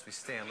As we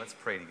stand, let's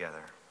pray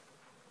together.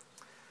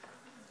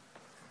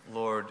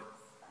 Lord,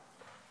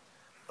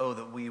 oh,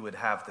 that we would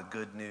have the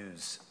good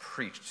news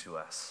preached to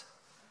us.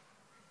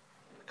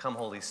 Come,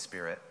 Holy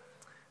Spirit,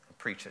 and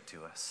preach it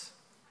to us.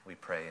 We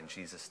pray in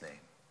Jesus' name.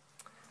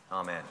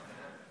 Amen.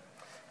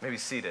 You may be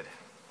seated.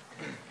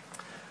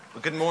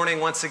 Well, good morning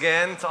once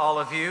again to all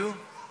of you.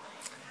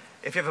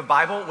 If you have a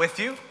Bible with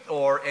you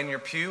or in your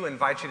pew, I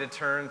invite you to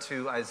turn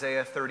to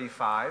Isaiah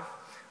 35.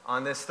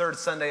 On this third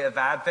Sunday of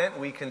Advent,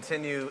 we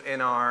continue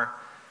in our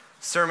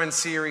sermon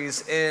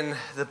series in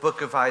the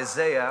book of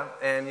Isaiah,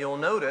 and you'll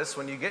notice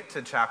when you get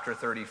to chapter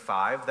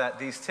 35 that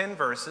these 10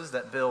 verses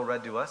that Bill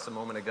read to us a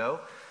moment ago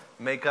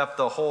make up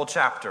the whole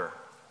chapter.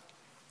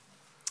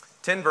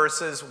 10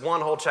 verses,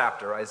 one whole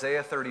chapter,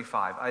 Isaiah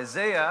 35.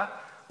 Isaiah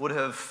would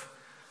have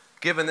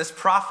given this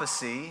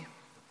prophecy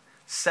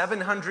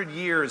 700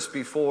 years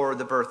before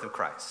the birth of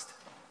Christ,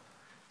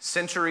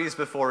 centuries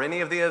before any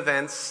of the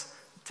events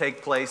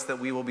take place that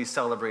we will be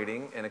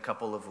celebrating in a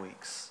couple of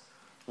weeks.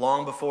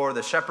 Long before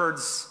the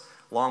shepherds,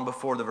 long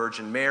before the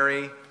Virgin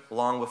Mary,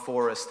 long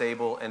before a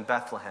stable in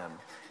Bethlehem.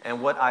 And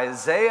what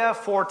Isaiah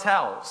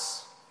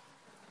foretells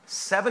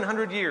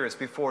 700 years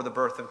before the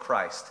birth of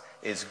Christ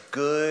is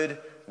good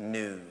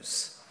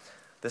news.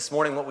 This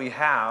morning what we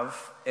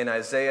have in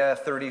Isaiah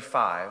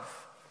 35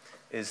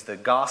 is the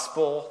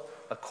gospel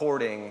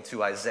according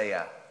to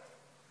Isaiah.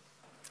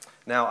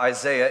 Now,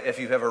 Isaiah, if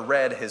you've ever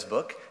read his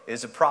book,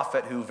 is a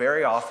prophet who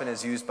very often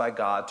is used by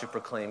God to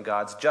proclaim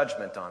God's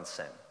judgment on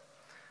sin,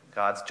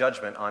 God's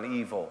judgment on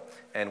evil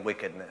and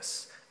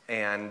wickedness.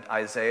 And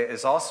Isaiah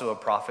is also a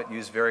prophet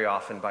used very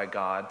often by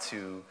God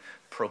to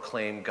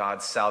proclaim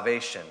God's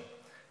salvation,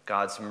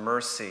 God's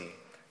mercy,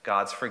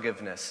 God's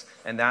forgiveness.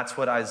 And that's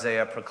what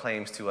Isaiah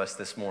proclaims to us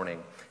this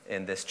morning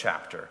in this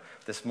chapter.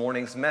 This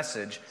morning's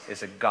message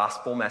is a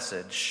gospel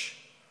message.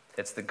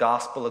 It's the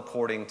gospel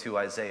according to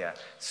Isaiah.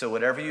 So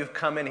whatever you've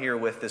come in here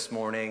with this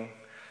morning,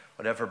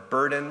 whatever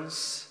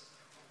burdens,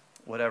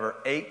 whatever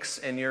aches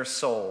in your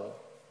soul,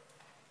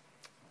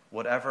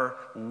 whatever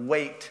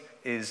weight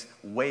is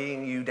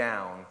weighing you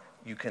down,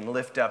 you can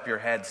lift up your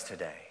heads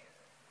today.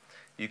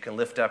 You can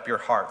lift up your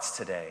hearts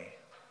today.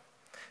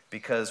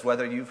 Because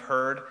whether you've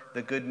heard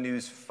the good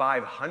news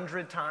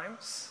 500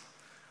 times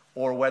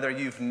or whether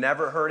you've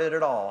never heard it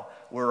at all,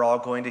 we're all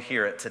going to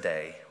hear it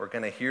today. We're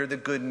going to hear the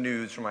good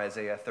news from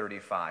Isaiah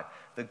 35.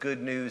 The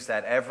good news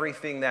that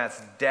everything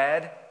that's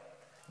dead,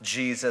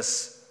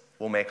 Jesus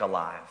will make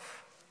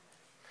alive.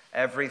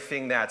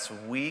 Everything that's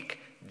weak,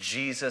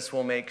 Jesus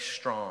will make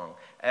strong.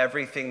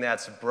 Everything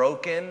that's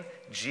broken,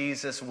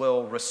 Jesus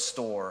will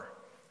restore.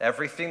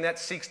 Everything that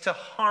seeks to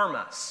harm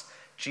us,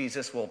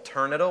 Jesus will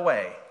turn it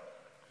away.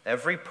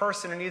 Every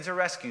person who needs a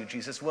rescue,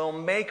 Jesus will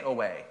make a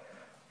way.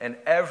 And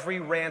every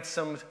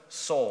ransomed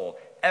soul,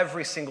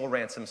 every single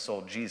ransomed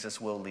soul, Jesus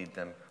will lead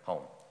them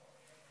home.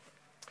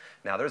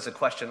 Now, there's a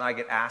question I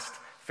get asked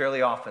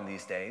fairly often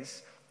these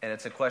days, and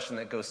it's a question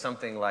that goes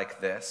something like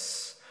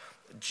this.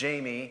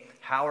 Jamie,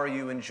 how are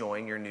you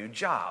enjoying your new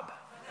job?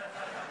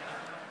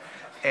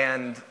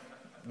 And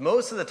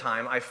most of the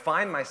time, I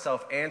find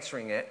myself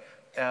answering it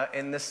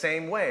in the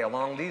same way,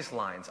 along these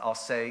lines. I'll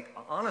say,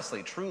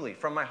 honestly, truly,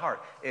 from my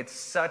heart, it's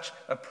such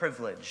a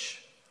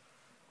privilege.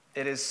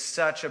 It is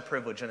such a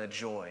privilege and a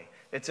joy.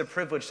 It's a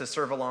privilege to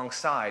serve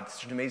alongside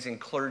such an amazing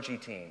clergy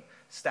team,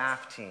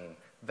 staff team,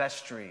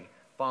 vestry,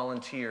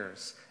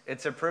 volunteers.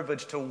 It's a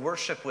privilege to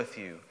worship with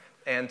you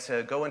and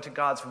to go into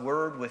God's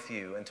word with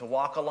you and to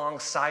walk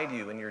alongside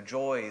you in your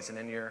joys and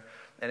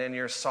in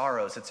your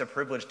sorrows. It's a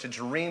privilege to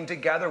dream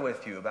together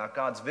with you about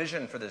God's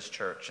vision for this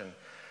church and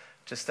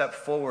to step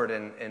forward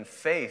in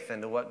faith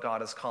into what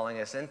God is calling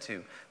us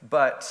into.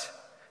 But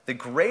the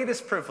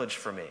greatest privilege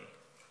for me,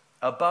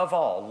 above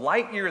all,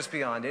 light years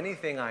beyond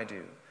anything I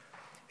do,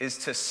 is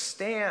to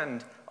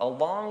stand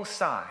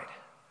alongside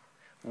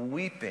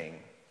weeping,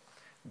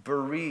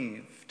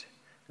 bereaved,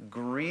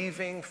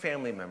 grieving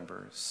family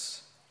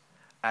members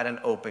at an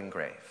open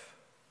grave.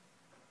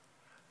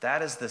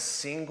 That is the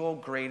single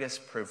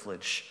greatest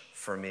privilege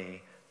for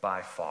me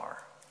by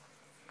far.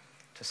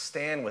 To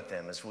stand with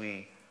them as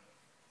we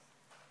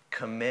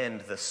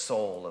commend the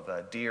soul of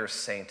a dear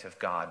saint of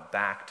God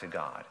back to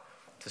God.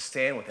 To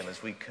stand with them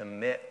as we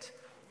commit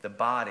the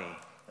body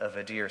of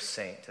a dear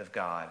saint of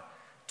God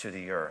to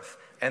the earth.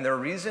 And the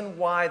reason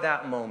why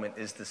that moment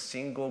is the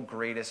single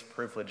greatest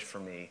privilege for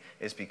me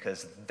is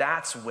because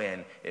that's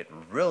when it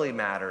really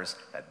matters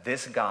that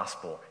this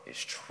gospel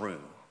is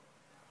true.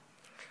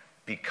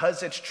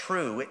 Because it's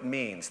true, it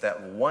means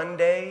that one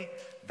day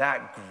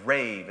that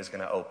grave is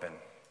going to open.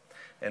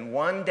 And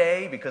one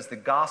day, because the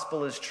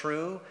gospel is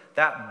true,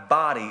 that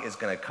body is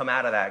going to come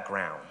out of that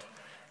ground.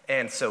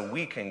 And so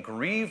we can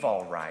grieve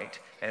all right,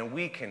 and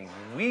we can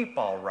weep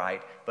all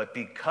right, but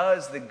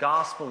because the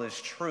gospel is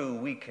true,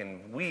 we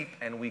can weep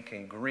and we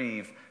can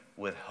grieve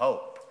with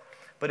hope.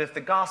 But if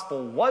the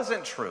gospel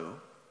wasn't true,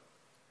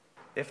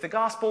 if the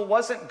gospel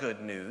wasn't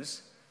good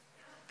news,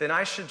 then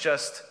I should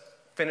just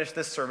finish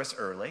this service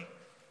early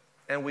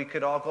and we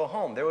could all go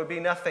home. There would be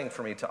nothing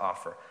for me to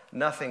offer,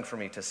 nothing for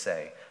me to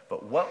say.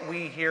 But what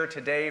we hear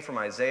today from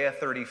Isaiah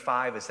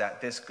 35 is that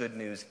this good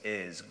news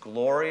is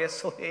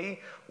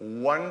gloriously,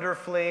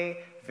 wonderfully,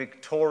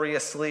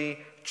 victoriously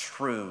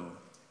true.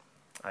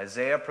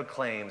 Isaiah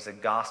proclaims a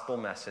gospel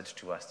message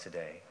to us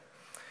today.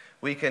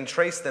 We can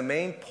trace the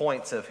main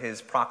points of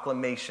his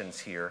proclamations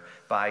here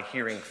by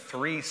hearing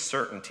three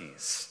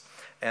certainties.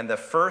 And the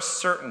first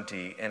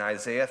certainty in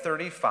Isaiah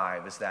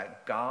 35 is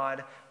that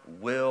God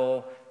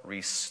will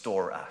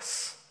restore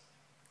us.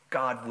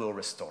 God will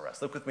restore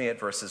us. Look with me at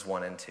verses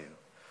 1 and 2.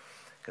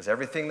 Because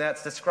everything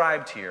that's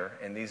described here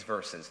in these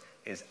verses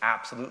is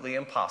absolutely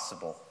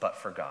impossible but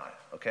for God.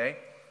 Okay?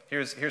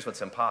 Here's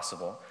what's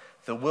impossible.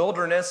 The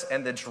wilderness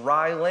and the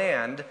dry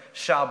land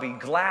shall be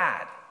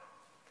glad.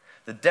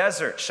 The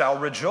desert shall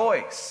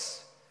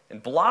rejoice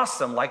and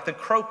blossom like the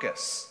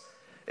crocus.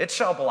 It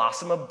shall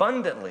blossom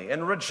abundantly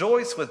and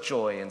rejoice with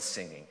joy and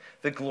singing.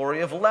 The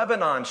glory of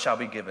Lebanon shall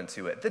be given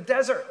to it. The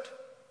desert,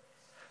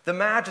 the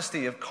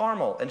majesty of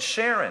Carmel and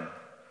Sharon,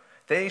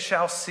 they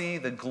shall see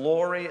the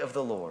glory of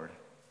the Lord,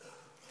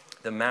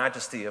 the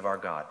majesty of our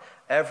God.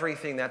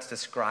 Everything that's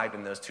described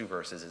in those two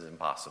verses is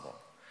impossible.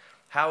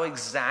 How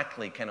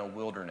exactly can a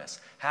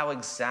wilderness, how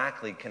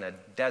exactly can a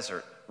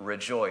desert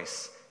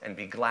rejoice and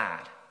be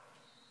glad?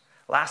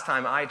 Last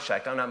time I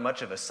checked, I'm not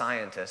much of a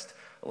scientist,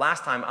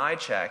 last time I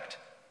checked,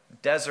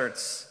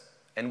 deserts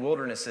and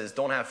wildernesses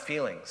don't have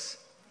feelings,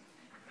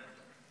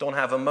 don't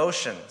have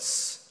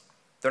emotions.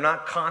 They're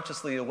not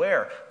consciously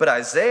aware. But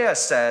Isaiah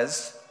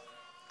says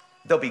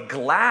they'll be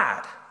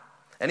glad.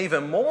 And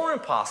even more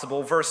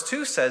impossible, verse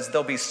 2 says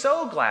they'll be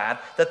so glad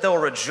that they'll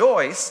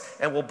rejoice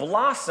and will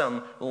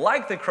blossom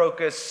like the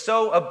crocus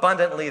so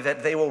abundantly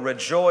that they will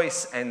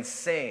rejoice and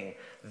sing.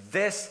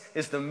 This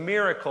is the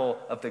miracle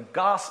of the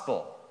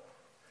gospel.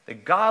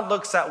 That God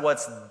looks at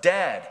what's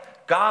dead.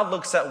 God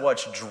looks at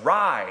what's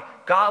dry.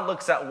 God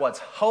looks at what's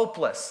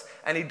hopeless.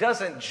 And he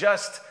doesn't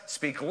just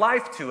speak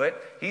life to it.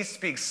 He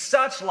speaks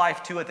such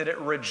life to it that it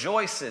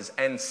rejoices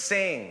and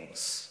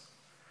sings.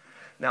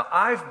 Now,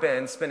 I've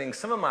been spending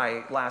some of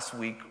my last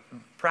week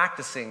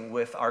practicing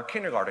with our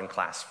kindergarten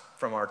class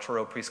from our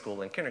Truro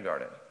preschool and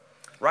kindergarten.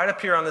 Right up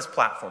here on this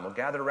platform, we'll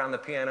gather around the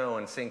piano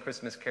and sing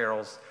Christmas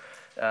carols,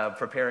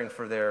 preparing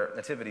for their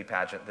nativity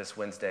pageant this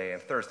Wednesday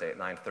and Thursday at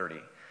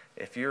 9:30.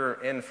 If you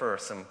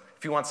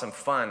want some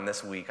fun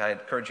this week, I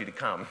encourage you to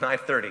come,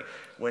 9:30,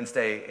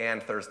 Wednesday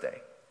and Thursday.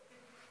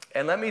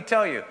 And let me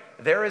tell you,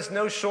 there is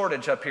no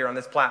shortage up here on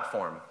this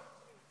platform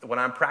when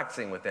I'm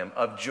practicing with them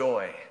of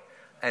joy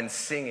and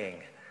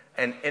singing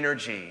and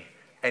energy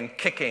and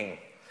kicking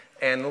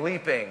and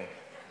leaping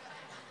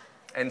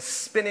and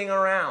spinning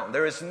around.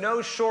 There is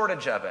no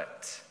shortage of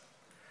it.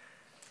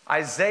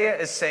 Isaiah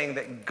is saying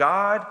that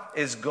God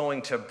is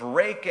going to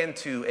break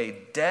into a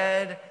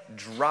dead,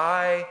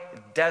 dry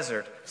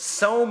desert,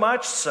 so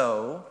much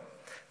so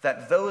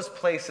that those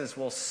places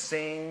will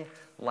sing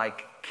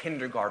like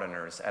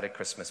kindergarteners at a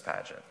Christmas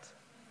pageant.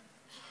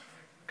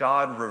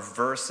 God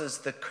reverses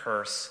the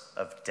curse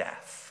of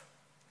death.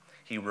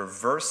 He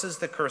reverses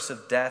the curse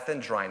of death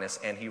and dryness,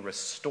 and he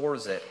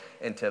restores it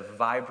into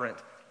vibrant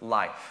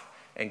life.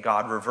 And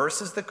God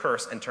reverses the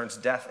curse and turns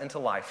death into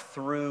life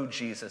through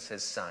Jesus,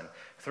 his son.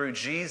 Through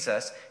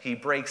Jesus, he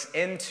breaks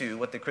into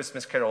what the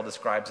Christmas carol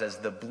describes as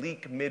the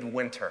bleak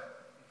midwinter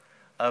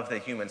of the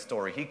human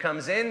story. He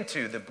comes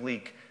into the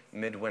bleak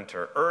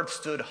midwinter. Earth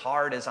stood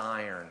hard as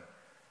iron,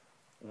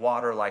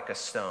 water like a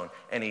stone,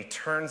 and he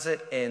turns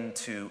it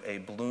into a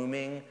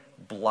blooming,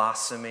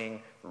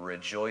 blossoming,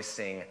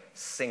 rejoicing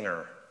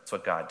singer. That's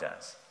what God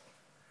does.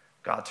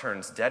 God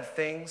turns dead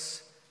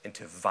things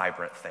into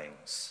vibrant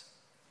things.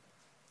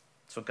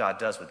 That's what God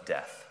does with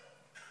death.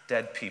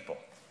 Dead people,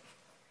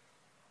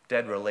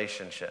 dead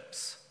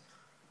relationships,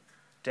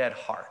 dead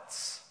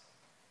hearts,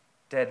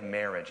 dead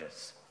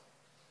marriages,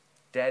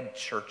 dead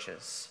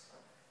churches.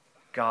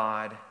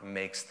 God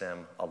makes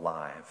them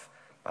alive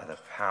by the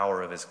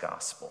power of his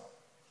gospel.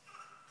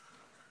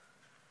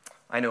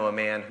 I know a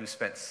man who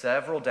spent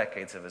several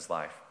decades of his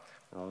life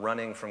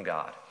running from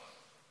God.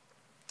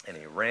 And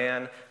he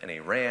ran, and he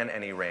ran,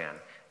 and he ran.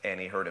 And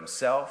he hurt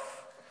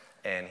himself,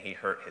 and he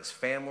hurt his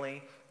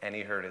family, and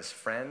he hurt his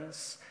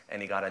friends,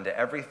 and he got into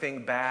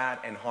everything bad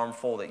and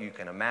harmful that you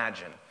can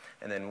imagine.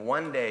 And then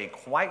one day,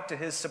 quite to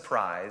his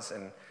surprise,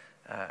 and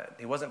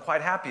he wasn't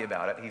quite happy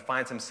about it, he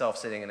finds himself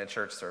sitting in a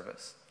church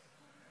service.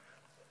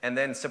 And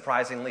then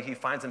surprisingly, he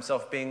finds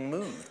himself being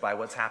moved by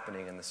what's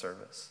happening in the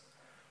service.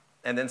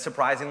 And then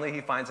surprisingly,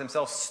 he finds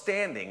himself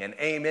standing and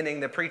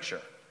amening the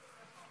preacher.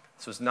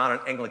 This was not an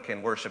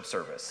Anglican worship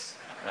service.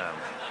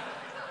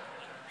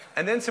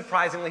 And then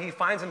surprisingly, he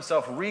finds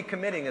himself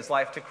recommitting his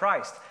life to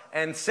Christ.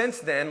 And since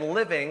then,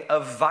 living a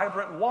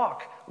vibrant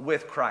walk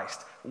with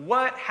Christ.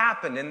 What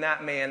happened in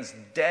that man's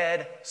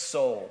dead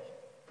soul?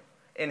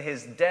 In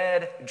his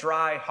dead,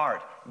 dry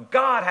heart?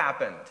 God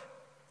happened.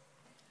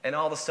 And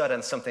all of a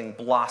sudden, something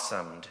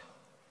blossomed.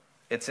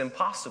 It's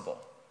impossible.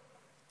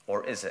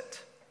 Or is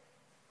it?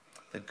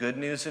 The good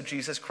news of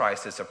Jesus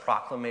Christ is a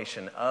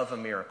proclamation of a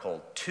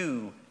miracle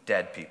to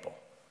dead people,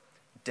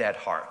 dead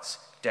hearts,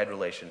 dead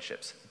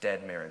relationships,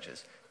 dead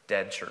marriages,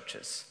 dead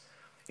churches.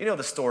 You know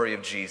the story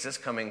of Jesus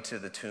coming to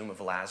the tomb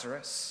of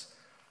Lazarus.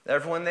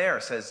 Everyone there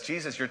says,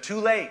 Jesus, you're too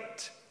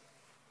late.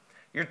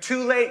 You're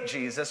too late,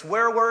 Jesus.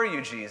 Where were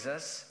you,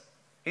 Jesus?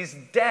 He's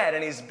dead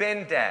and he's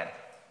been dead.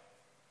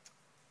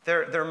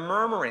 They're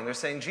murmuring. They're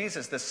saying,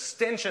 Jesus, the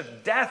stench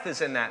of death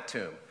is in that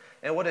tomb.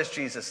 And what does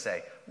Jesus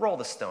say? Roll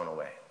the stone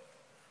away.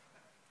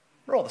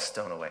 Roll the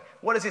stone away.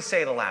 What does he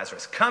say to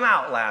Lazarus? Come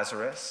out,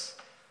 Lazarus.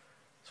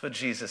 That's what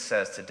Jesus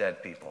says to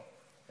dead people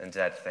and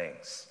dead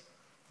things.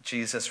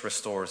 Jesus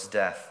restores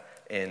death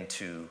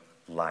into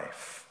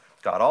life.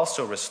 God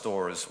also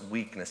restores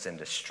weakness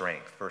into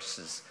strength.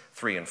 Verses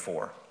 3 and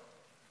 4.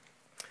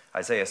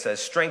 Isaiah says,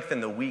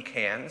 strengthen the weak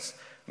hands,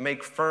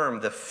 make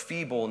firm the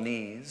feeble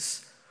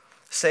knees.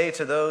 Say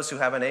to those who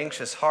have an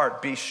anxious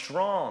heart, be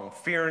strong,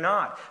 fear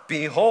not.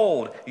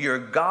 Behold, your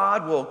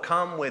God will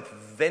come with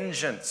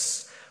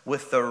vengeance,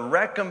 with the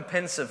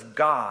recompense of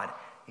God.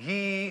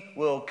 He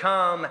will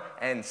come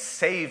and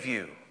save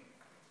you.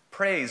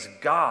 Praise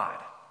God.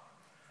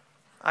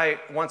 I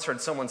once heard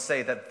someone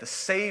say that the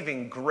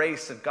saving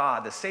grace of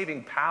God, the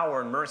saving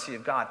power and mercy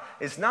of God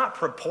is not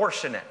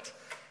proportionate.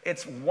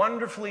 It's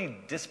wonderfully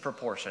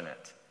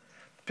disproportionate.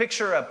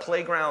 Picture a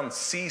playground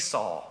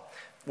seesaw,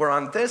 where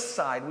on this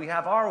side we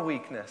have our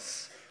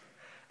weakness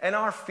and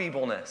our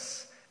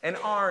feebleness and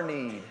our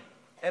need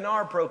and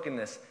our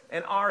brokenness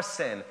and our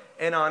sin.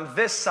 And on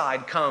this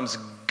side comes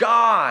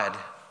God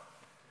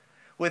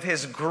with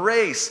his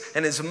grace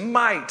and his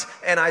might.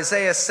 And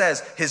Isaiah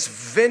says his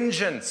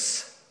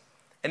vengeance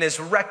and his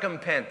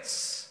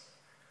recompense.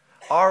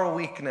 Our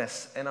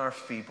weakness and our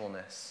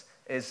feebleness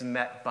is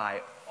met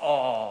by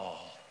all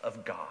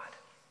of God,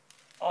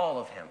 all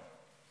of him.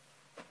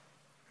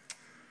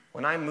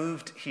 When I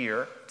moved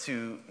here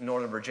to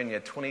Northern Virginia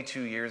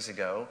 22 years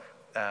ago,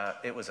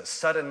 it was a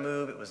sudden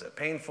move. It was a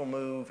painful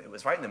move. It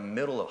was right in the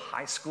middle of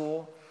high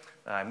school.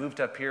 I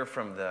moved up here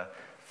from the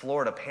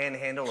Florida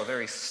Panhandle, a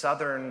very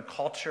southern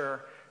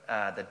culture.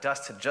 The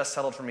dust had just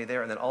settled for me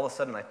there, and then all of a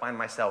sudden I find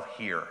myself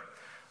here,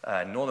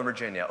 Northern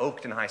Virginia,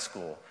 Oakton High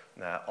School.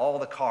 All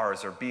the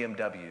cars are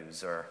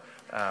BMWs, or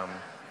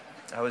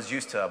I was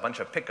used to a bunch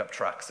of pickup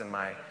trucks in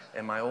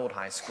my old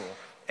high school.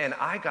 And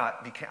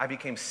I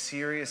became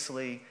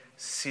seriously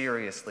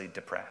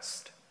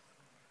depressed.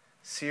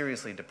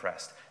 Seriously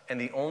depressed.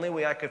 And the only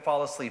way I could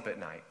fall asleep at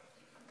night,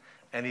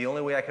 and the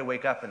only way I could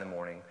wake up in the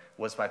morning,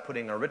 was by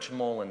putting a Rich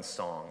Mullins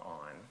song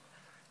on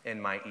in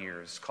my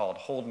ears called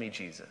Hold Me,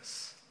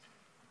 Jesus.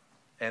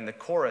 And the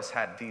chorus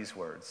had these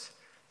words.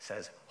 It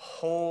says,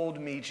 hold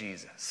me,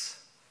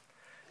 Jesus,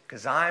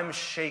 because I'm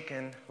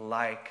shaken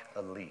like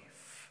a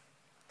leaf.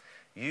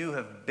 You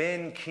have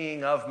been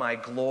king of my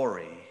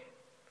glory.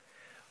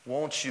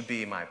 Won't you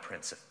be my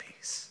Prince of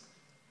Peace?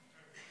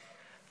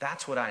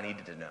 That's what I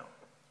needed to know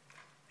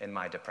in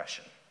my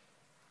depression.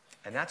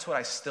 And that's what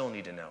I still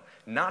need to know.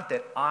 Not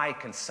that I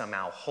can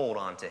somehow hold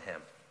on to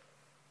him,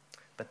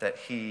 but that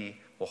he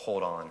will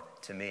hold on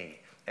to me.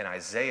 And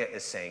Isaiah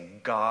is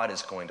saying, God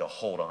is going to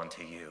hold on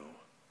to you.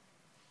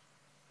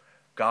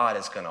 God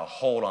is going to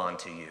hold on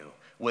to you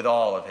with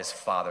all of his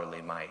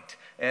fatherly might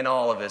and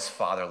all of his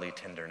fatherly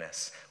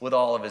tenderness, with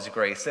all of his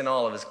grace and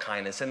all of his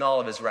kindness and all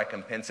of his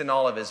recompense and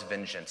all of his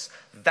vengeance.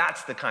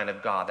 That's the kind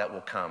of God that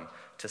will come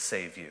to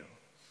save you.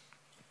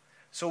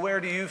 So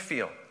where do you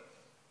feel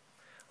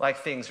like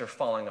things are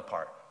falling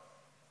apart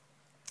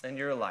in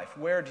your life?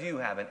 Where do you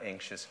have an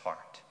anxious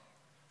heart?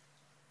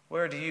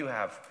 Where do you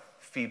have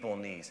feeble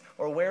knees?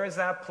 Or where is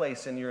that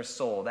place in your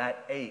soul,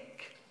 that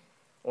ache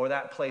or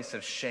that place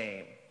of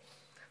shame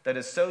that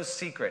is so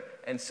secret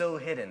and so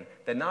hidden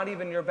that not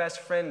even your best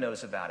friend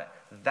knows about it?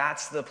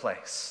 That's the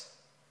place.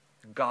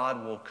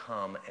 God will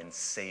come and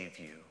save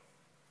you.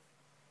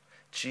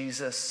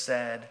 Jesus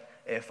said,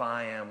 if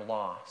I am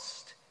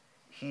lost,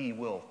 he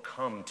will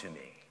come to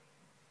me.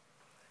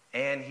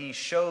 And he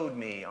showed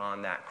me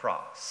on that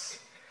cross,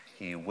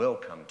 he will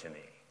come to me.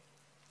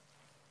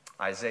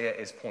 Isaiah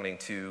is pointing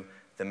to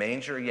the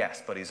manger,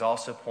 yes, but he's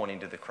also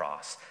pointing to the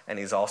cross. And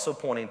he's also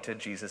pointing to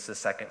Jesus'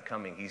 second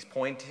coming. He's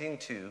pointing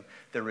to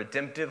the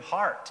redemptive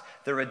heart,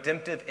 the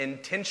redemptive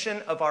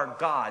intention of our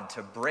God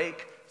to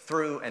break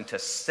through and to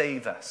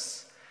save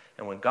us.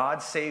 And when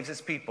God saves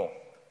his people,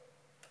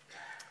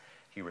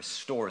 he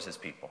restores his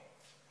people.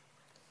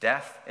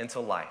 Death into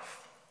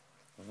life,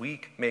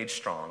 weak made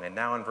strong. And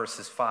now in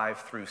verses 5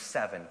 through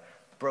 7,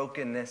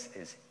 brokenness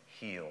is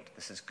healed.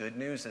 This is good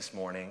news this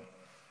morning.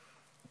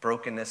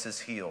 Brokenness is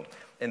healed.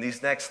 In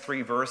these next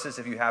 3 verses,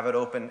 if you have it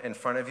open in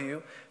front of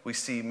you, we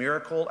see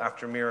miracle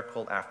after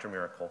miracle after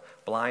miracle.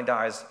 Blind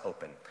eyes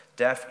open,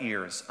 deaf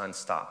ears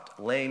unstopped,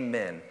 lame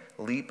men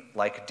leap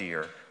like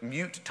deer,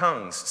 mute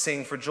tongues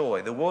sing for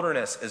joy. The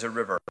wilderness is a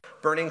river,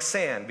 burning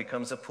sand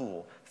becomes a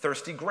pool,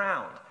 thirsty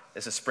ground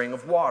is a spring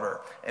of water.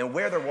 And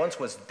where there once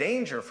was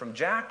danger from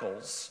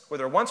jackals, where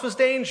there once was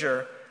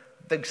danger,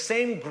 the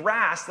same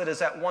grass that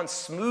is at once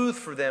smooth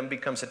for them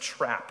becomes a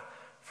trap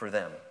for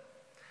them.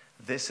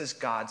 This is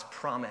God's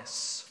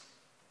promise.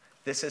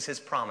 This is his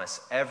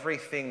promise.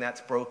 Everything that's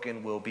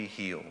broken will be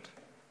healed.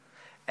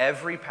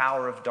 Every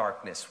power of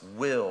darkness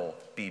will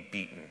be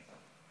beaten.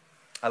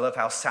 I love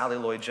how Sally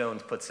Lloyd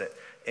Jones puts it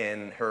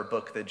in her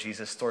book, The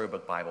Jesus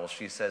Storybook Bible.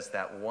 She says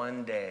that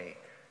one day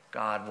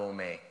God will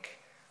make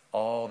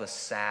all the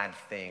sad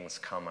things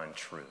come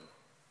untrue.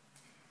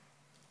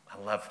 I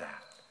love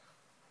that.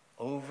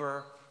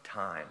 Over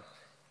time,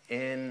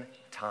 in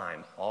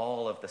time,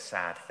 all of the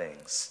sad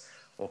things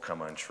will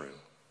come untrue.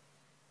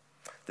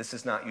 This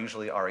is not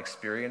usually our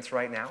experience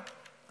right now.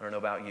 I don't know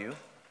about you.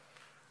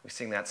 We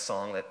sing that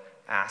song that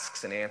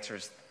asks and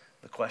answers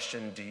the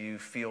question, do you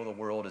feel the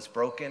world is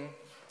broken?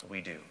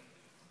 We do.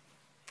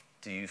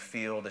 Do you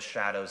feel the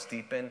shadows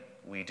deepen?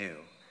 We do.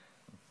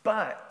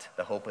 But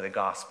the hope of the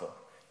gospel,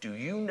 do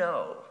you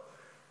know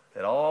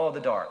that all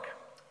the dark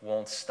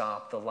won't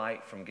stop the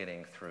light from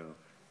getting through?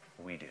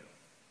 We do.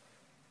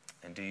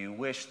 And do you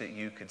wish that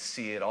you could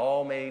see it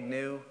all made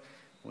new?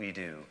 We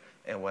do.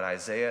 And what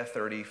Isaiah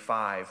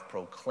 35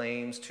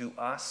 proclaims to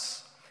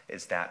us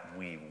is that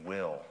we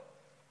will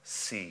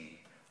see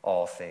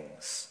all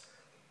things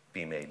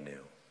be made new.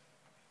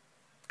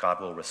 God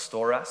will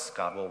restore us.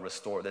 God will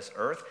restore this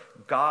earth.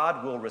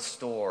 God will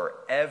restore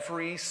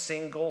every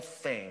single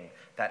thing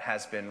that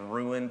has been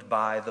ruined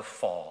by the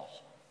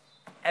fall.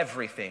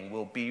 Everything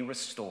will be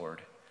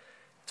restored.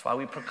 That's why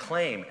we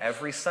proclaim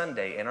every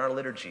Sunday in our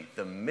liturgy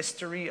the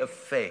mystery of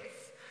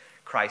faith.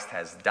 Christ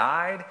has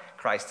died.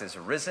 Christ is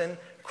risen.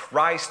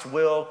 Christ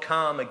will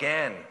come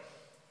again.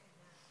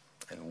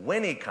 And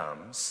when he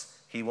comes,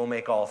 he will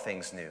make all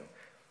things new.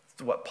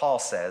 It's what Paul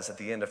says at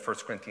the end of 1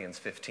 Corinthians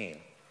 15.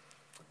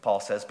 Paul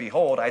says,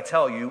 behold, I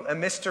tell you a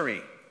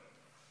mystery.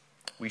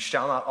 We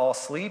shall not all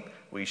sleep.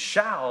 We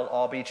shall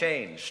all be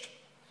changed.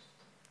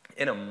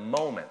 In a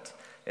moment,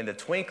 in the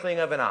twinkling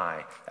of an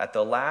eye, at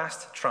the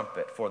last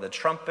trumpet, for the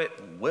trumpet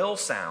will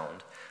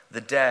sound,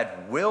 the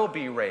dead will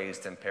be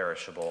raised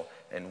imperishable,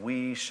 and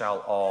we shall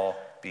all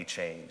be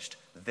changed.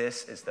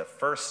 This is the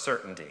first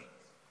certainty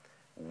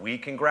we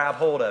can grab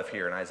hold of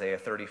here in Isaiah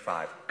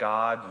 35.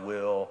 God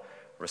will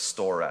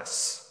restore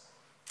us.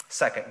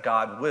 Second,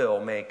 God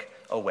will make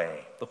a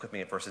way. Look with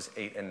me at verses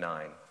 8 and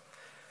 9.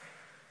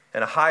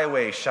 And a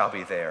highway shall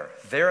be there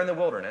in the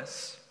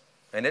wilderness,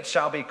 and it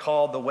shall be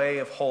called the way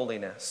of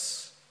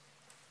holiness.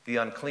 The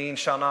unclean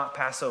shall not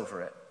pass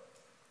over it.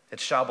 It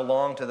shall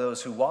belong to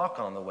those who walk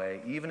on the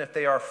way, even if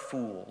they are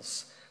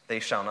fools, they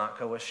shall not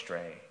go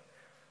astray.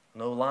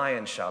 No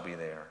lion shall be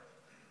there,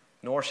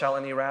 nor shall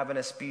any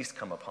ravenous beast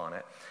come upon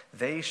it.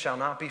 They shall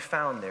not be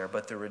found there,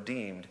 but the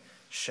redeemed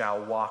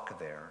shall walk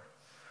there.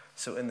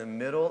 So in the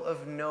middle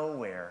of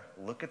nowhere,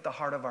 look at the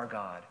heart of our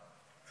God.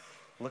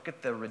 Look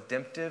at the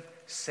redemptive,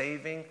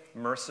 saving,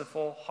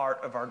 merciful heart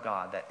of our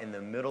God, that in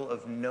the middle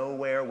of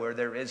nowhere where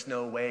there is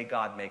no way,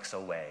 God makes a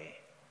way.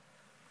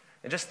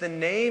 And just the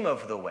name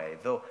of the way,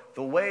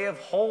 the way of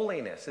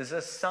holiness, is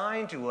a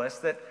sign to us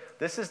that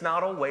this is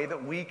not a way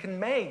that we can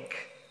make.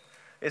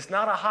 It's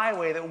not a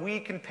highway that we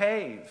can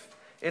pave.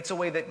 It's a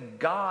way that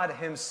God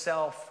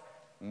himself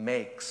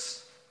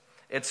makes.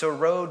 It's a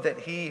road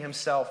that he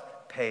himself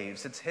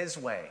paves. It's his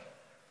way.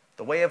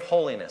 The way of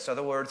holiness. In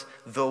other words,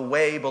 the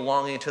way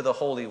belonging to the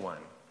Holy One.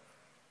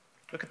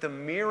 Look at the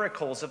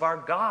miracles of our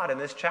God in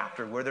this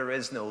chapter. Where there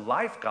is no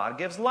life, God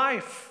gives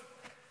life.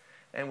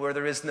 And where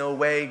there is no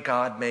way,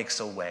 God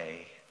makes a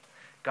way.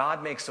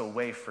 God makes a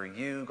way for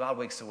you. God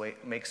makes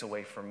a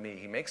way for me.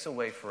 He makes a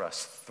way for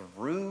us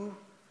through,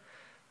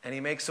 and he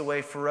makes a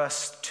way for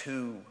us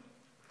to.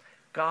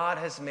 God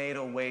has made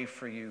a way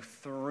for you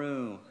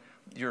through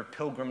your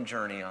pilgrim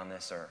journey on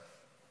this earth.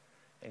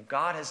 And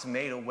God has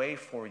made a way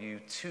for you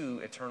to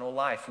eternal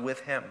life with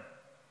him.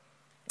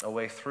 A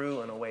way through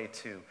and a way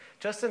to.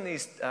 Just in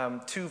these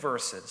two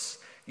verses,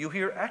 you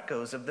hear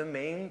echoes of the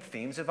main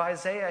themes of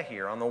Isaiah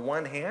here. On the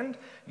one hand,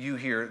 you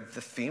hear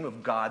the theme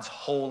of God's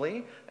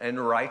holy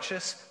and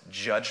righteous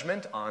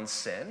judgment on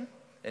sin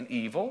and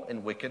evil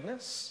and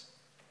wickedness.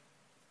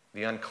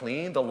 The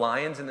unclean, the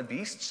lions and the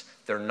beasts,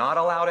 they're not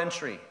allowed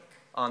entry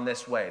on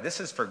this way. This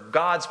is for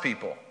God's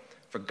people,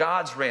 for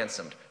God's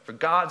ransomed, for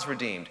God's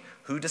redeemed.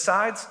 Who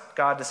decides?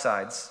 God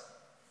decides.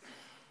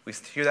 We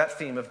hear that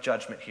theme of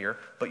judgment here,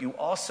 but you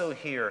also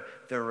hear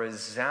the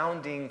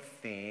resounding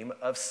theme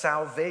of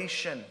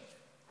salvation,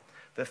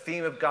 the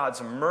theme of God's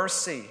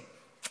mercy.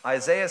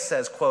 Isaiah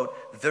says,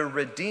 quote, the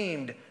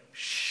redeemed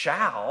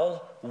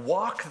shall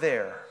walk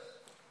there.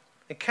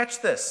 And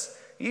catch this,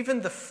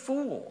 even the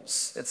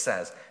fools, it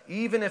says,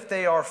 even if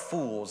they are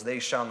fools, they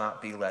shall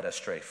not be led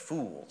astray.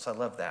 Fools, I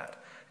love that.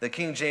 The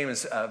King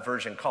James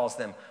Version calls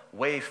them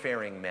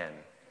wayfaring men.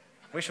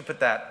 We should put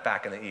that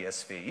back in the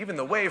ESV. Even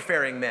the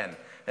wayfaring men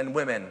and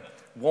women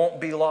won't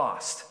be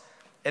lost.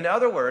 In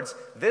other words,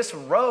 this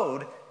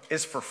road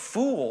is for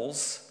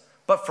fools,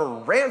 but for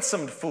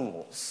ransomed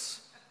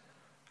fools.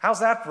 How's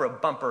that for a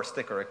bumper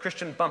sticker, a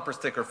Christian bumper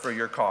sticker for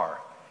your car?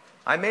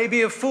 I may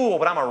be a fool,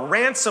 but I'm a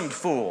ransomed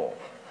fool.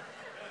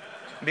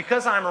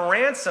 Because I'm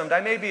ransomed, I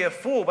may be a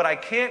fool, but I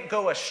can't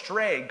go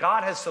astray.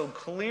 God has so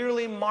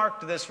clearly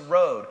marked this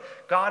road.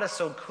 God has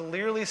so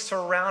clearly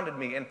surrounded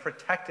me and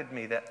protected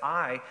me that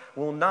I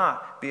will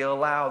not be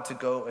allowed to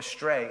go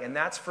astray. And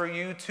that's for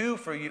you too,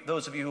 for you,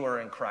 those of you who are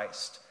in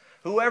Christ.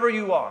 Whoever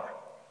you are,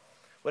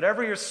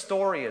 whatever your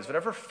story is,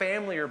 whatever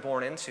family you're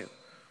born into,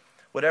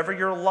 whatever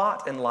your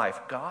lot in life,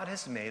 God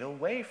has made a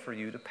way for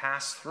you to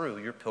pass through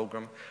your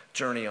pilgrim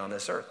journey on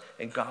this earth.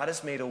 And God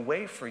has made a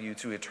way for you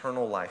to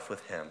eternal life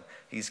with him.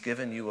 He's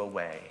given you a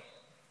way.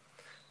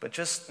 But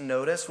just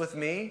notice with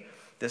me,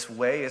 this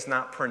way is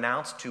not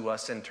pronounced to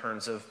us in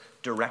terms of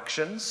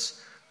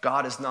directions.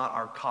 God is not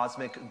our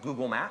cosmic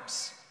Google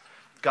Maps.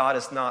 God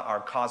is not our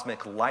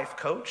cosmic life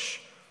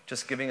coach,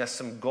 just giving us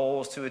some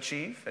goals to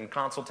achieve in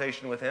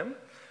consultation with him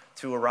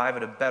to arrive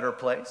at a better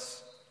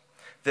place.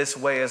 This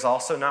way is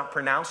also not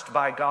pronounced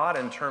by God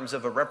in terms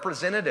of a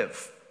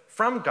representative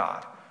from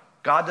God.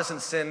 God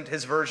doesn't send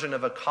his version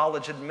of a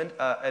college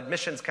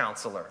admissions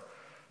counselor.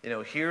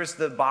 Here's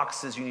the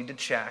boxes you need to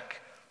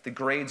check, the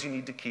grades you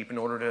need to keep in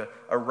order to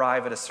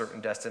arrive at a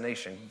certain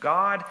destination.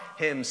 God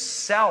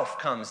himself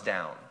comes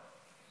down.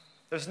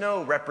 There's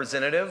no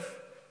representative,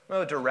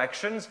 no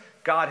directions.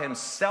 God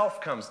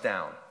himself comes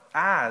down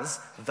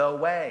as the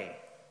way.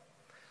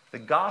 The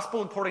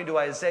gospel according to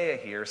Isaiah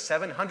here,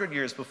 700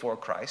 years before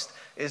Christ,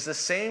 is the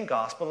same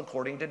gospel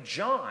according to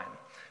John,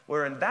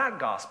 where in that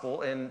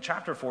gospel, in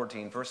chapter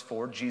 14, verse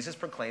 4, Jesus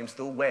proclaims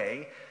the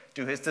way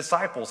to his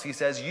disciples. He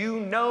says, you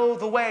know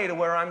the way to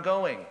where I'm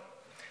going.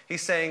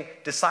 He's saying,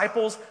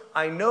 disciples,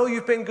 I know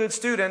you've been good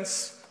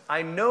students.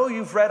 I know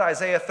you've read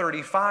Isaiah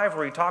 35,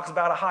 where he talks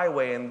about a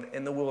highway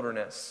in the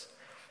wilderness.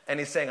 And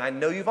he's saying, I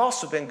know you've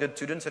also been good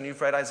students and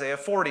you've read Isaiah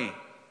 40,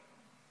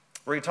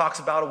 where he talks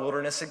about a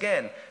wilderness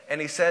again.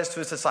 And he says to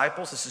his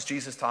disciples, this is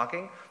Jesus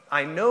talking,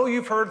 I know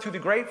you've heard through the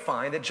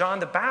grapevine that John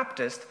the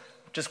Baptist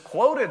just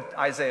quoted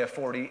Isaiah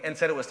 40 and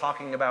said it was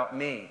talking about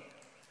me.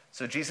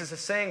 So Jesus is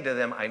saying to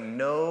them, I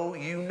know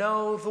you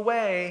know the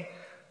way,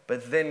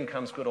 but then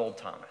comes good old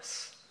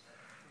Thomas.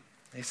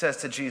 He says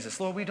to Jesus,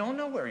 Lord, we don't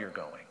know where you're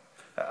going.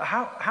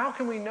 How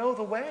can we know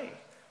the way?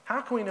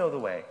 How can we know the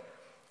way?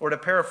 Or to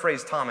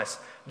paraphrase Thomas,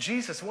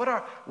 Jesus, what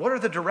are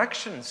the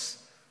directions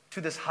to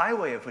this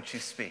highway of which you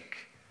speak?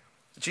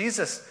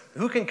 Jesus,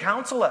 who can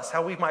counsel us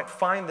how we might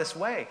find this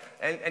way?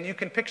 And you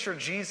can picture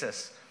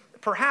Jesus,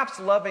 perhaps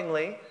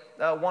lovingly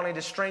wanting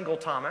to strangle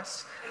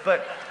Thomas,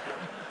 but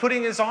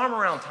putting his arm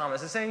around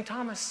Thomas and saying,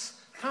 Thomas,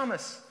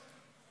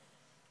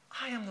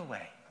 I am the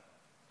way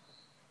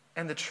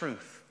and the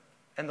truth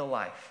and the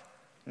life.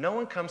 No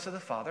one comes to the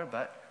Father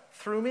but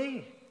through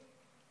me.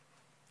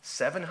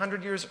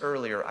 700 years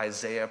earlier,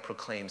 Isaiah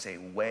proclaims a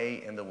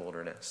way in the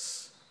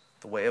wilderness,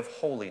 the way of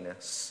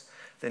holiness.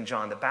 Then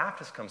John the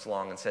Baptist comes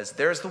along and says,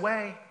 there's the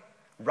way.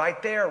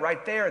 Right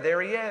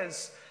there he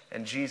is.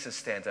 And Jesus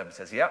stands up and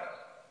says, yep,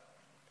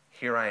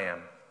 here I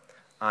am.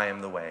 I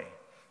am the way.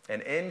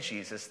 And in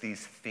Jesus,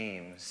 these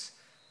themes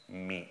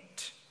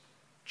meet.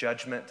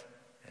 Judgment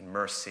and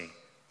mercy.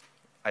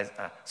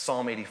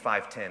 Psalm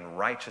 85:10,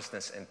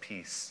 righteousness and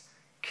peace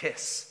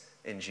kiss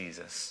in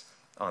Jesus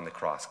on the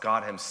cross.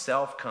 God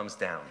himself comes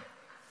down,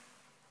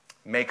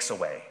 makes a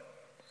way.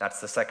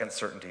 That's the second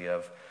certainty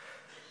of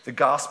the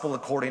gospel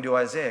according to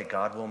Isaiah.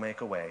 God will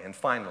make a way. And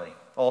finally,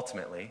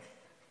 ultimately,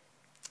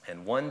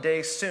 and one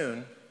day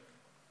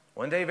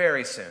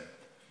very soon,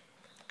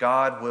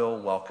 God will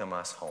welcome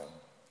us home.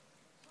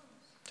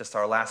 Just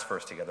our last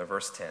verse together,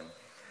 verse 10.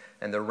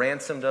 And the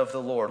ransomed of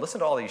the Lord,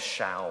 listen to all these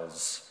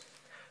shalls.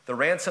 The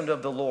ransomed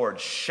of the Lord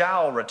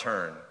shall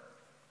return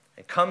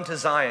and come to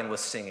Zion with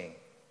singing.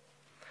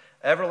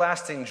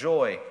 Everlasting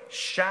joy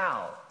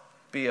shall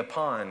be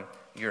upon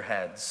your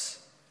heads.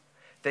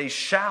 They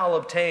shall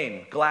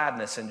obtain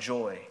gladness and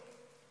joy,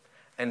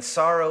 and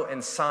sorrow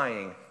and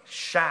sighing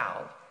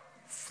shall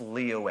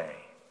flee away.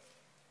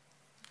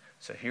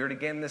 So hear it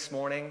again this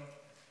morning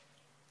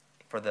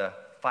for the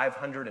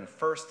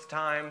 501st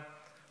time,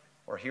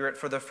 or hear it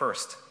for the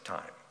first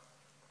time.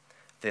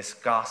 This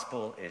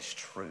gospel is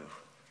true.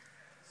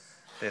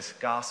 This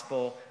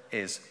gospel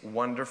is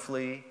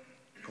wonderfully,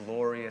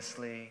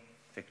 gloriously,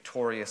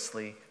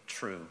 victoriously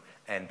true.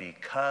 And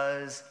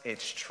because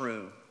it's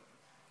true,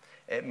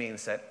 it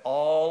means that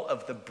all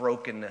of the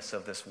brokenness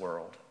of this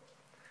world,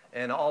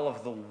 and all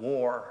of the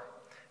war,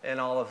 and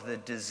all of the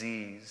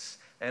disease,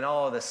 and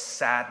all of the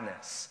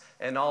sadness,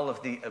 and all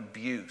of the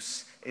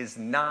abuse is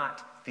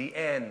not the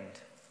end.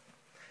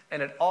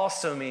 And it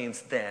also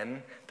means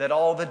then that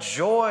all the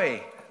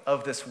joy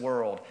of this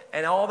world,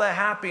 and all the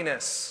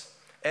happiness,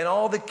 and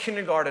all the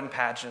kindergarten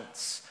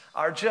pageants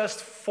are just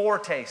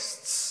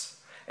foretastes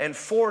and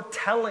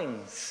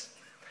foretellings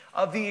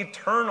of the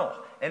eternal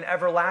and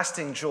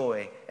everlasting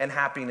joy and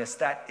happiness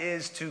that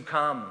is to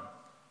come.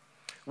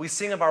 We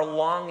sing of our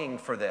longing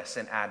for this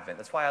in Advent.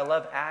 That's why I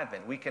love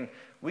Advent. We can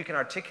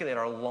articulate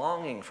our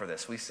longing for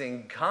this. We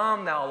sing,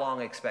 come thou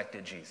long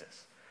expected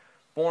Jesus,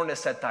 born to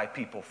set thy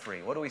people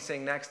free. What do we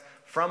sing next?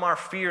 From our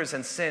fears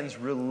and sins,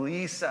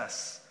 release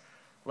us.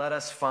 Let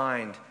us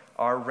find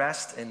our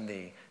rest in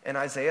thee. And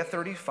Isaiah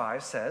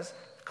 35 says,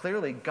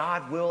 clearly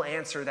God will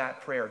answer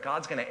that prayer.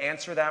 God's going to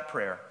answer that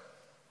prayer.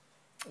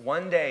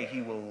 One day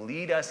he will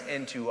lead us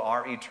into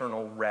our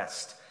eternal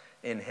rest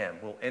in him.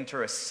 We'll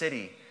enter a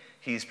city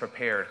he's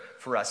prepared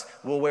for us.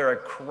 We'll wear a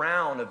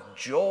crown of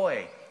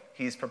joy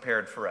he's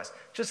prepared for us.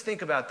 Just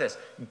think about this.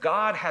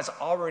 God has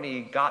already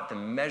got the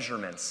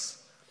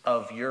measurements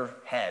of your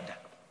head.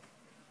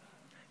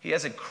 He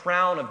has a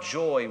crown of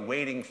joy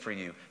waiting for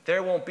you.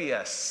 There won't be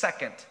a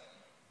second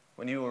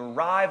when you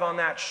arrive on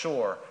that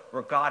shore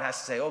where God has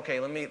to say, okay,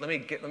 let me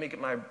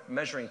get my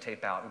measuring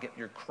tape out and get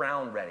your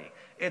crown ready.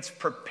 It's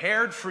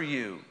prepared for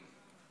you.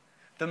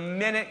 The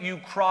minute you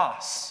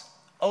cross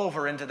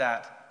over into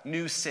that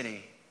new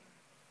city,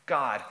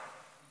 God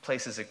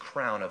places a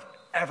crown of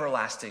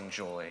everlasting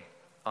joy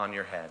on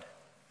your head.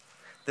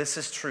 This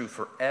is true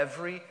for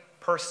every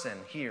person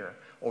here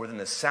or within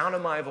the sound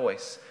of my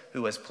voice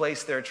who has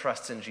placed their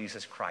trust in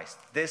Jesus Christ.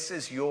 This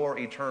is your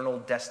eternal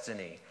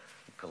destiny.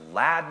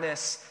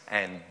 Gladness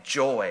and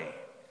joy.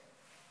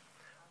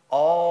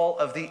 All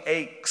of the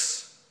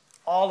aches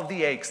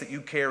that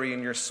you carry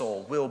in your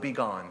soul will be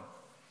gone.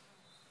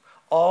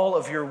 All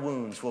of your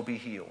wounds will be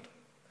healed.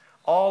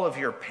 All of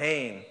your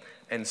pain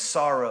and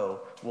sorrow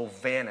will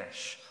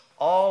vanish.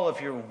 All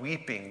of your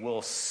weeping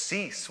will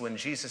cease when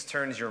Jesus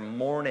turns your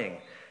mourning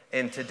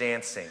into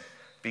dancing.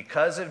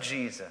 Because of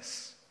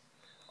Jesus,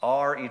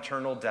 our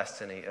eternal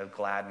destiny of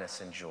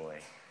gladness and joy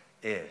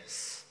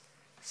is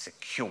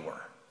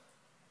secure.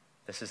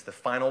 This is the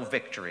final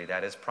victory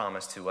that is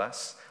promised to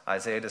us.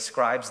 Isaiah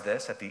describes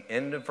this at the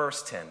end of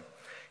verse 10.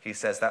 He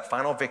says that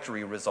final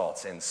victory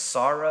results in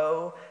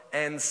sorrow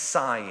and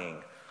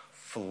sighing,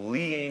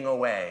 fleeing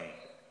away.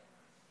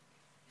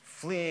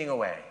 Fleeing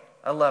away.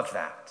 I love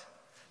that.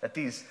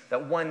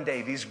 That one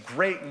day these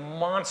great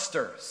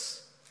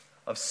monsters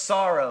of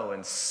sorrow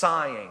and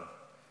sighing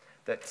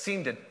that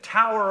seem to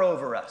tower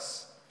over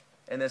us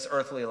in this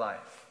earthly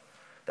life,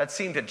 that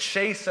seem to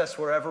chase us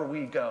wherever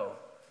we go,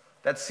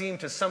 that seem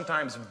to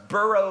sometimes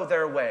burrow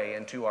their way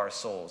into our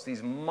souls,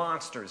 these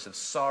monsters of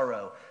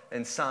sorrow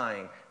and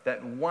sighing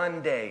that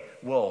one day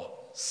will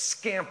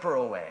scamper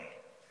away.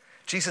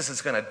 Jesus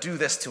is going to do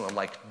this to them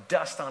like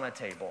dust on a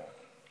table.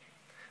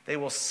 They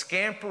will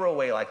scamper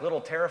away like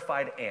little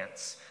terrified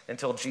ants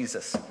until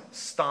Jesus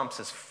stomps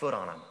his foot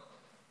on them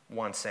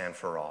once and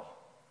for all.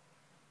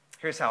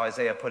 Here's how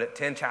Isaiah put it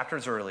 10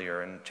 chapters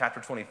earlier in chapter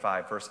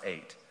 25, verse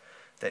 8,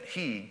 that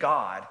he,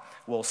 God,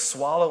 will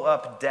swallow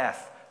up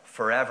death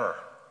forever.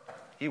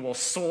 He will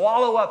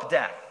swallow up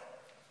death,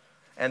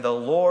 and the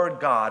Lord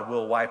God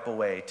will wipe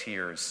away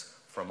tears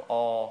from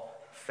all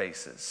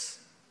faces.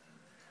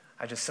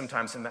 I just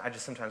sometimes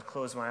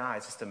close my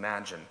eyes, just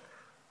imagine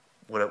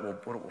what it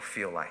will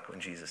feel like when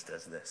Jesus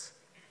does this.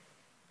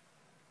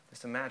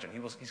 Just imagine,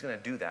 he's going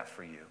to do that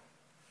for you.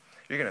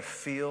 You're going to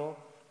feel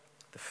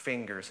the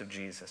fingers of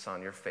Jesus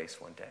on your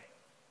face one day.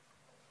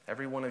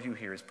 Every one of you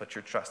here has put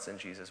your trust in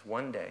Jesus.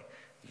 One day,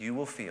 you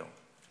will feel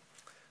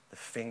the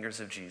fingers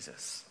of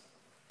Jesus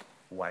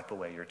wipe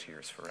away your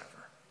tears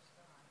forever.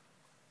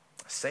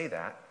 I say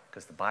that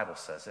because the Bible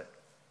says it.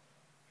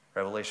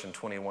 Revelation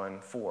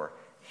 21:4,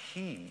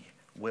 he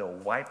will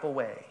wipe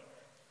away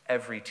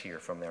every tear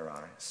from their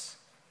eyes.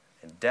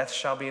 And death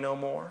shall be no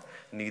more,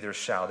 neither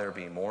shall there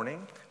be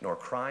mourning, nor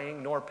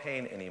crying, nor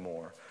pain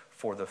anymore,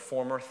 for the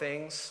former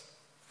things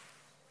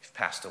have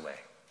passed away.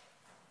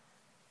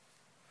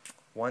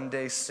 One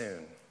day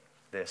soon,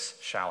 this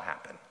shall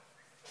happen.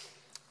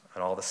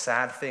 And all the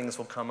sad things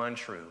will come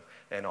untrue,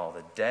 and all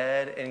the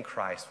dead in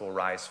Christ will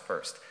rise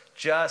first.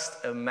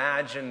 Just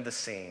imagine the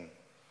scene.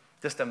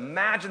 Just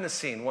imagine the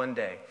scene one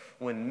day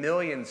when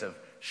millions of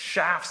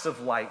shafts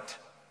of light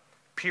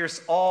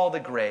pierce all the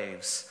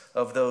graves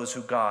of those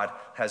who God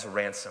has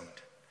ransomed.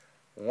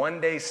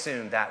 One day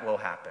soon that will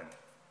happen.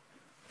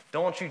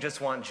 Don't you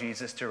just want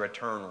Jesus to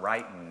return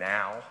right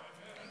now?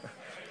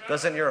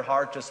 Doesn't your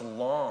heart just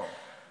long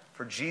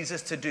for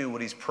Jesus to do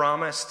what he's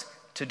promised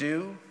to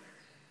do?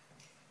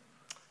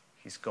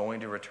 He's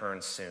going to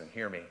return soon.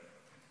 Hear me.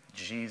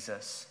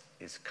 Jesus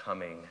is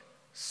coming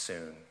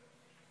soon.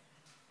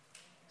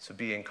 So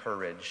be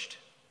encouraged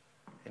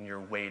in your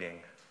waiting,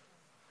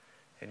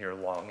 in your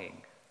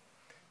longing,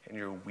 in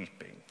your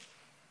weeping.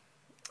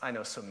 I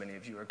know so many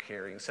of you are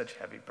carrying such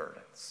heavy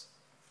burdens,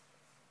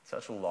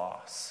 such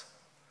loss,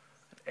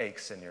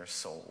 aches in your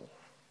soul.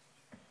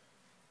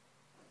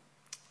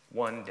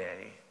 One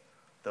day,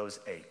 those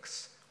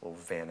aches will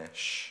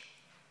vanish.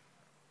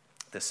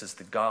 This is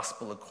the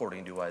gospel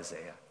according to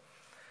Isaiah.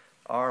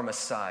 Our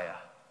Messiah,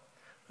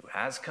 who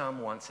has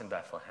come once in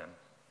Bethlehem,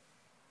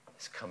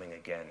 is coming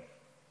again.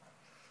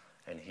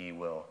 And he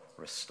will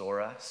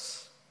restore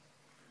us,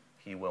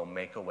 he will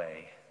make a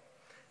way,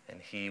 and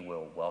he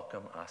will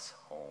welcome us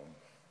home.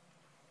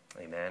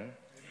 Amen?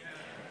 Amen.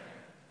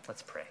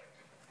 Let's pray.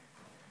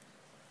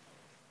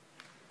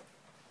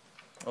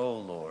 Oh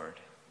Lord,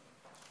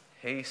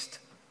 haste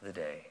the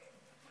day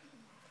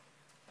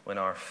when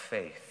our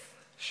faith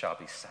shall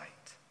be sight.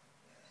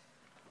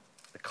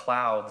 The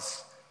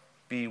clouds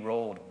be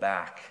rolled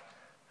back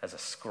as a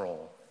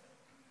scroll.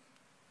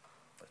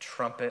 The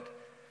trumpet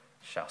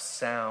shall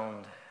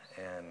sound,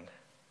 and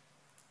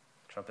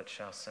trumpet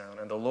shall sound,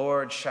 and the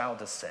Lord shall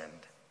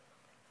descend.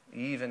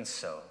 Even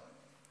so,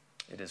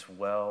 it is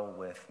well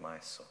with my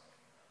soul.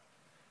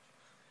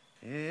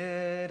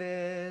 It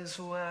is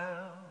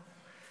well,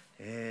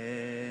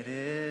 it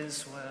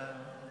is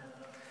well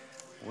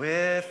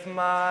with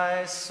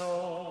my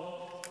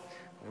soul,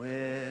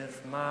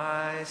 with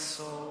my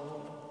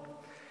soul.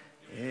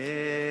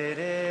 It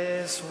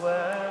is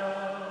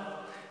well,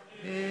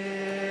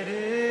 it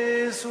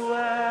is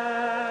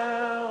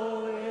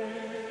well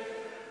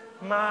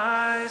with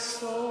my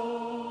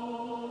soul.